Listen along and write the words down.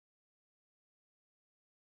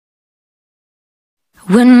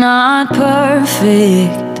We're not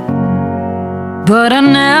perfect, but I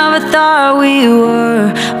never thought we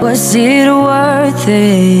were. Was it worth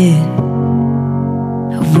it?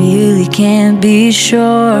 I really can't be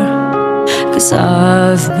sure, 'cause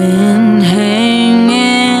I've been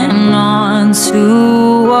hanging on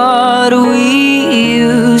to what we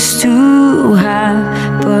used to have,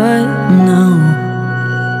 but no.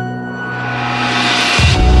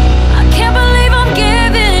 I can't believe I'm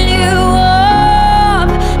giving you up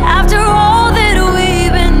after all that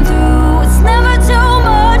we've been through. It's never too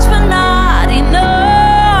much, but not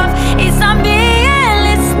enough. It's not me and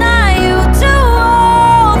it's not you, two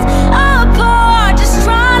worlds apart, just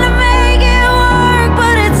trying to make it work,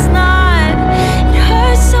 but it's not. It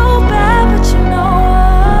hurts so bad, but you know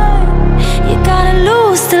what? You gotta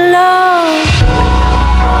lose the love.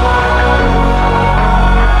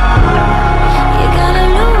 You gotta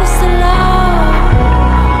lose the love.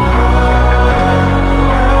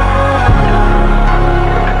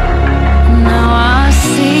 Now I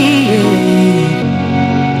see it.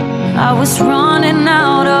 I was running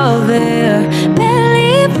out of air,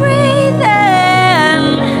 barely breathing,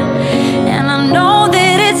 and I know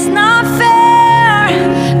that it's not fair,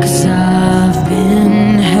 'cause I've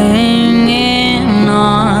been hanging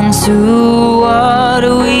on to what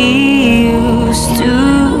we used to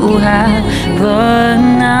have, but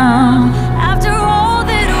now after all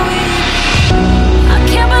that I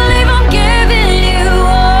can't believe I'm giving you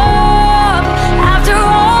up after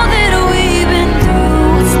all that we've been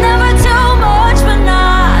through. It's never too much, but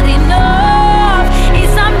not enough.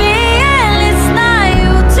 It's not me and it's not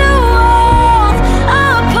you, two worlds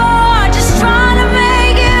apart, just trying to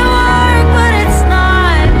make it work, but it's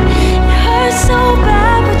not. It hurts so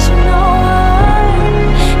bad, but you know what?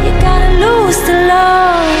 You gotta lose the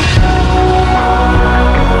love.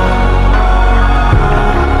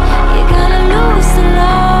 You gotta lose the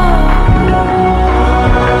love.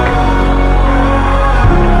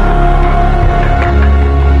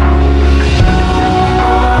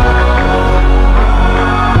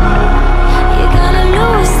 You gotta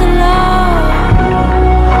lose the love.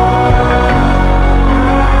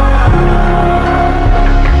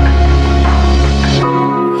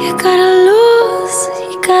 You gotta lose,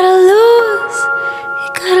 you gotta lose, you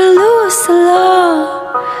gotta lose the love.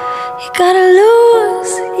 You gotta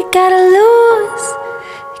lose, you gotta lose,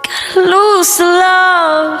 you gotta lose the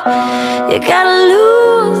love. You gotta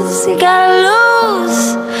lose, you gotta lose,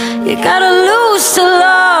 you gotta lose the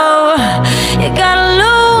love. You gotta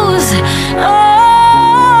lose. Oh.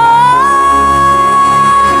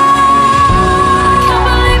 I can't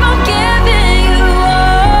believe I'm giving you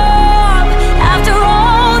up after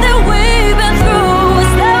all that we've been through.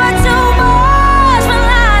 It's never too much, but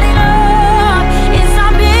not enough. It's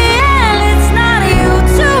not me and it's not you,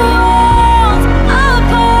 two worlds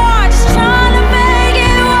apart, just trying to make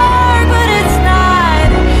it work, but it's not.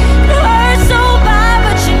 It hurts so bad,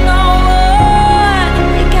 but you know what?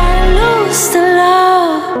 You gotta lose the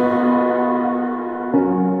love.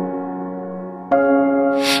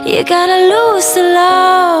 You gotta lose the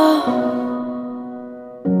love.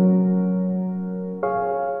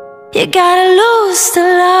 You gotta lose the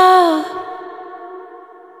love.